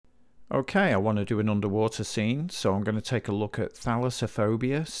Okay, I want to do an underwater scene, so I'm going to take a look at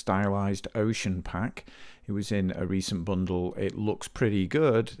Thalassophobia Stylized Ocean pack. It was in a recent bundle. It looks pretty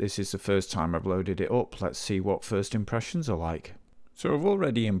good. This is the first time I've loaded it up. Let's see what first impressions are like. So I've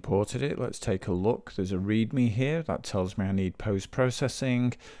already imported it. Let's take a look. There's a README here that tells me I need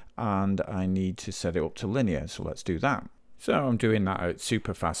post-processing and I need to set it up to linear. So let's do that. So I'm doing that at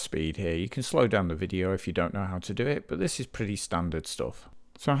super fast speed here. You can slow down the video if you don't know how to do it, but this is pretty standard stuff.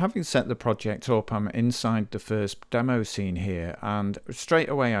 So having set the project up, I'm inside the first demo scene here, and straight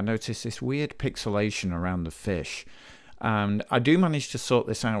away I notice this weird pixelation around the fish. And I do manage to sort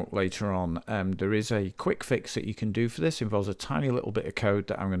this out later on. There is a quick fix that you can do for this. It involves a tiny little bit of code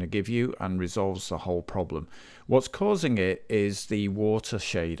that I'm going to give you and resolves the whole problem. What's causing it is the water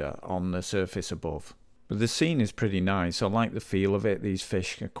shader on the surface above. But the scene is pretty nice. I like the feel of it. These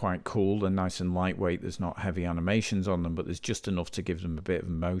fish are quite cool and nice and lightweight. There's not heavy animations on them, but there's just enough to give them a bit of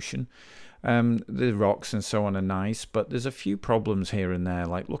motion. The rocks and so on are nice, but there's a few problems here and there.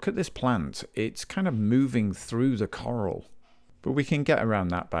 Like, look at this plant. It's kind of moving through the coral. But we can get around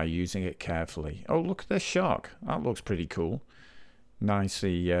that by using it carefully. Oh, look at this shark. That looks pretty cool.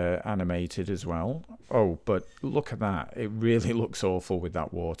 Nicely animated as well. Oh, but look at that. It really looks awful with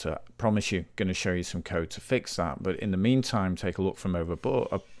that water. I promise you, going to show you some code to fix that. But in the meantime, take a look from up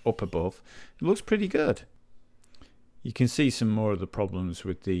above. It looks pretty good. You can see some more of the problems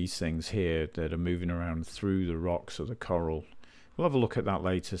with these things here that are moving around through the rocks or the coral. We'll have a look at that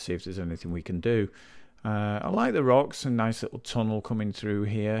later, see if there's anything we can do. I like the rocks, a nice little tunnel coming through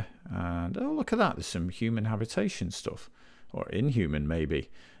here. And oh, look at that. There's some human habitation stuff. Or inhuman, maybe.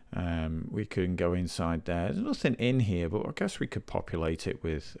 We can go inside there. There's nothing in here, but I guess we could populate it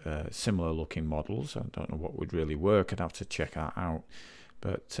with similar looking models. I don't know what would really work. I'd have to check that out.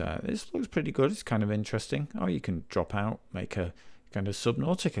 But this looks pretty good. It's kind of interesting. Oh, you can drop out, make a kind of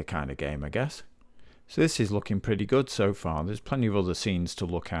Subnautica kind of game, I guess. So this is looking pretty good so far. There's plenty of other scenes to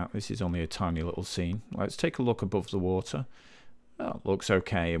look at. This is only a tiny little scene. Let's take a look above the water. That looks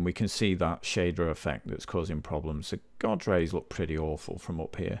okay, and we can see that shader effect that's causing problems. The God rays look pretty awful from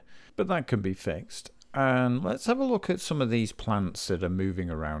up here, but that can be fixed. And let's have a look at some of these plants that are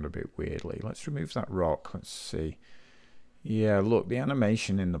moving around a bit weirdly. Let's remove that rock. Let's see. Yeah, look, the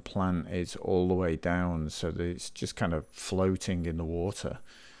animation in the plant is all the way down, so that it's just kind of floating in the water.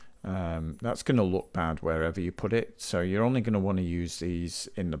 That's going to look bad wherever you put it, so you're only going to want to use these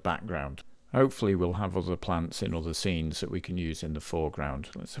in the background. Hopefully we'll have other plants in other scenes that we can use in the foreground.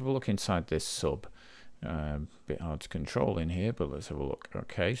 Let's have a look inside this sub. Bit hard to control in here, but let's have a look.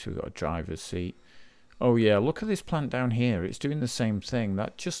 Okay, so we've got a driver's seat. Oh yeah, look at this plant down here. It's doing the same thing.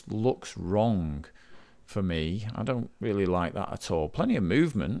 That just looks wrong for me. I don't really like that at all. Plenty of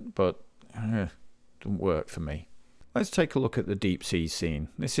movement, but doesn't work for me. Let's take a look at the deep sea scene.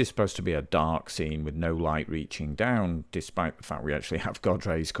 This is supposed to be a dark scene with no light reaching down, despite the fact we actually have God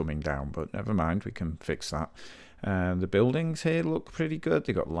rays coming down, but never mind, we can fix that. The buildings here look pretty good.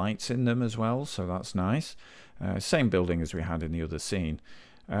 They've got lights in them as well, so that's nice. Same building as we had in the other scene.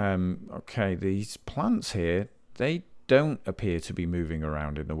 Okay, these plants here, they don't appear to be moving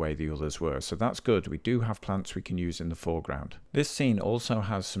around in the way the others were, so that's good. We do have plants we can use in the foreground. This scene also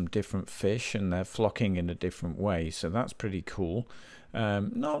has some different fish and they're flocking in a different way, so that's pretty cool.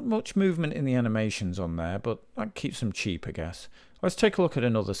 Not much movement in the animations on there, but that keeps them cheap, I guess. Let's take a look at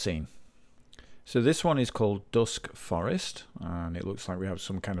another scene. So this one is called Dusk Forest, and it looks like we have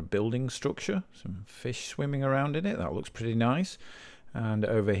some kind of building structure, some fish swimming around in it. That looks pretty nice. And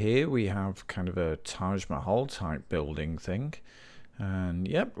over here we have kind of a Taj Mahal type building thing. And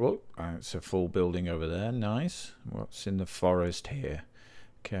yep, look, it's a full building over there. Nice. What's in the forest here?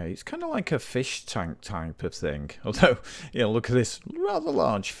 Okay, it's kind of like a fish tank type of thing. Although, yeah, look at this rather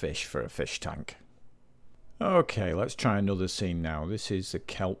large fish for a fish tank. Okay, let's try another scene now. This is the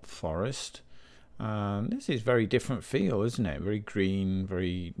kelp forest. This is very different feel, isn't it? Very green,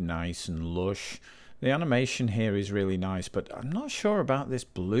 very nice and lush. The animation here is really nice, but I'm not sure about this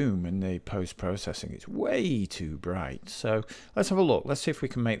bloom in the post-processing. It's way too bright. So let's have a look. Let's see if we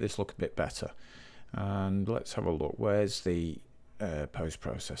can make this look a bit better. And let's have a look. Where's the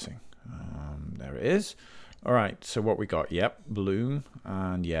post-processing? There it is. All right, so what we got? Yep, bloom.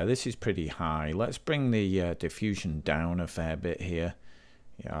 And yeah, this is pretty high. Let's bring the diffusion down a fair bit here.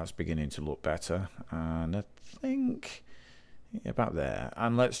 Yeah, it's beginning to look better. And I think about there.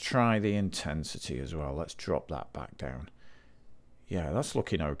 And let's try the intensity as well. Let's drop that back down. Yeah, that's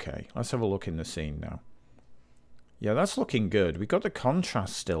looking okay. Let's have a look in the scene now. Yeah, that's looking good. We got the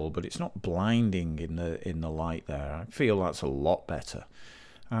contrast still, but it's not blinding in the light there. I feel that's a lot better.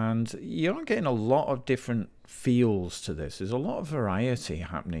 And you're getting a lot of different feels to this. There's a lot of variety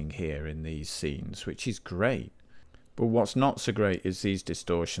happening here in these scenes, which is great. But what's not so great is these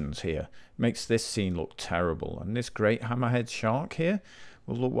distortions here. Makes this scene look terrible. And this great hammerhead shark here,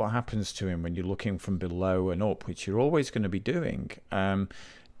 well, look what happens to him when you're looking from below and up, which you're always going to be doing.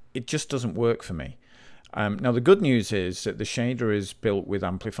 It just doesn't work for me. Now, the good news is that the shader is built with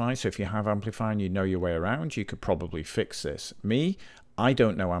Amplify, so if you have Amplify and you know your way around, you could probably fix this. Me, I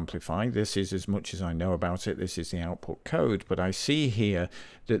don't know Amplify. This is as much as I know about it. This is the output code, but I see here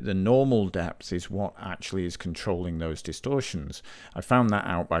that the normal depth is what actually is controlling those distortions. I found that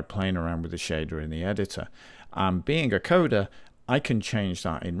out by playing around with the shader in the editor. Being a coder, I can change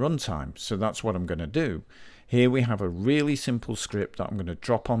that in runtime, so that's what I'm going to do. Here we have a really simple script that I'm going to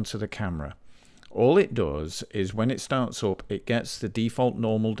drop onto the camera. All it does is when it starts up, it gets the default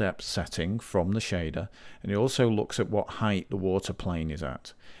normal depth setting from the shader, and it also looks at what height the water plane is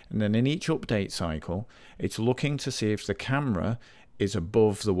at. And then in each update cycle, it's looking to see if the camera is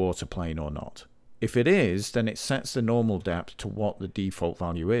above the water plane or not. If it is, then it sets the normal depth to what the default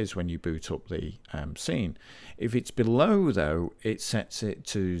value is when you boot up the scene. If it's below, though, it sets it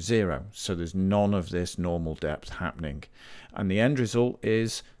to 0, so there's none of this normal depth happening. And the end result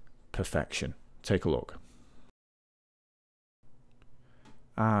is perfection. Take a look.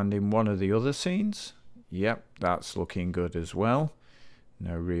 And in one of the other scenes, yep, that's looking good as well.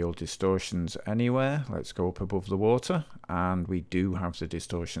 No real distortions anywhere. Let's go up above the water, and we do have the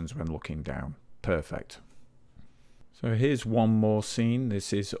distortions when looking down. Perfect. So here's one more scene.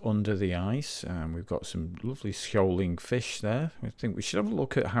 This is under the ice, and we've got some lovely shoaling fish there. I think we should have a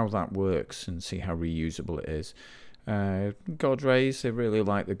look at how that works and see how reusable it is. God rays, they really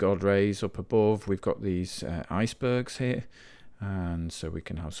like the God rays up above. We've got these icebergs here, and so we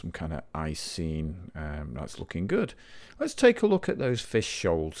can have some kind of ice scene. That's looking good. Let's take a look at those fish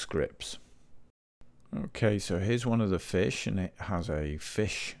shoal scripts. Okay, so here's one of the fish, and it has a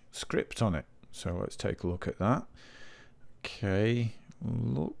fish script on it. So let's take a look at that. Okay,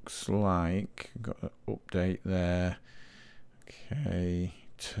 looks like got an update there. Okay,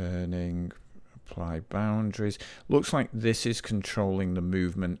 turning, apply boundaries. Looks like this is controlling the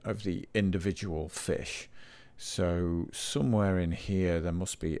movement of the individual fish. So somewhere in here there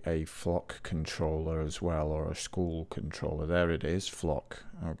must be a flock controller as well, or a school controller. There it is, flock.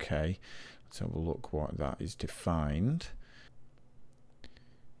 Okay, let's have a look what that is defined.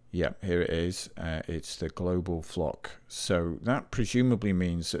 Yep, here it is. It's the global flock. So that presumably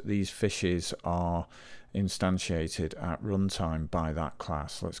means that these fishes are instantiated at runtime by that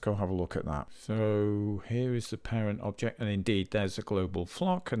class. Let's go have a look at that. So here is the parent object, and indeed there's a global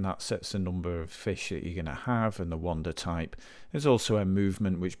flock, and that sets the number of fish that you're going to have and the wander type. There's also a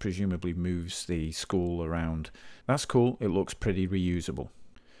movement which presumably moves the school around. That's cool. It looks pretty reusable.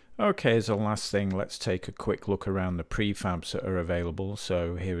 Okay, as a last thing, let's take a quick look around the prefabs that are available.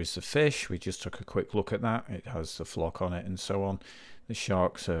 So here is the fish. We just took a quick look at that. It has the flock on it and so on. The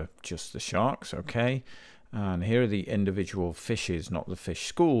sharks are just the sharks, okay. And here are the individual fishes, not the fish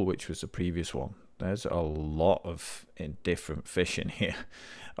school, which was the previous one. There's a lot of different fish in here.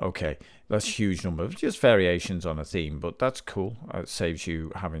 Okay, that's a huge number of just variations on a theme, but that's cool. It saves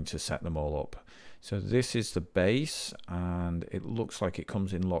you having to set them all up. So this is the base, and it looks like it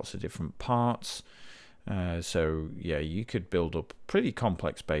comes in lots of different parts. So yeah, you could build up a pretty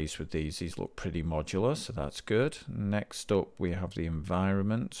complex base with these. These look pretty modular, so that's good. Next up, we have the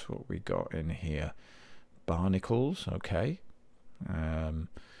environment. What we got in here? Barnacles, okay.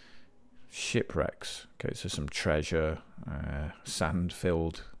 Shipwrecks, okay, so some treasure,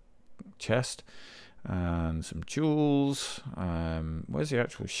 sand-filled chest, and some jewels. Where's the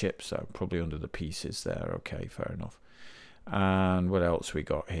actual ships though? Probably under the pieces there. Okay, fair enough. And what else we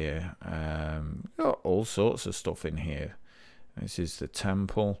got here? Got all sorts of stuff in here. This is the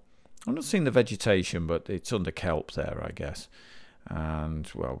temple. I'm not seeing the vegetation, but it's under kelp there, I guess. And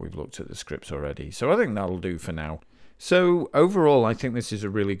well, we've looked at the scripts already, so I think that'll do for now. So overall, I think this is a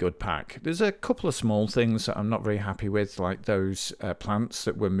really good pack. There's a couple of small things that I'm not very happy with, like those plants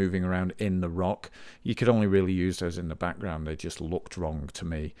that were moving around in the rock. You could only really use those in the background. They just looked wrong to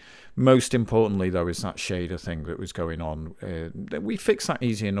me. Most importantly, though, is that shader thing that was going on. We fixed that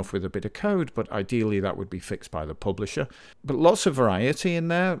easy enough with a bit of code, but ideally that would be fixed by the publisher. But lots of variety in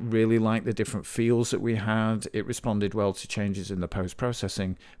there. Really like the different feels that we had. It responded well to changes in the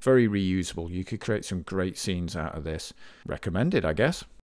post-processing. Very reusable. You could create some great scenes out of this. Recommended, I guess.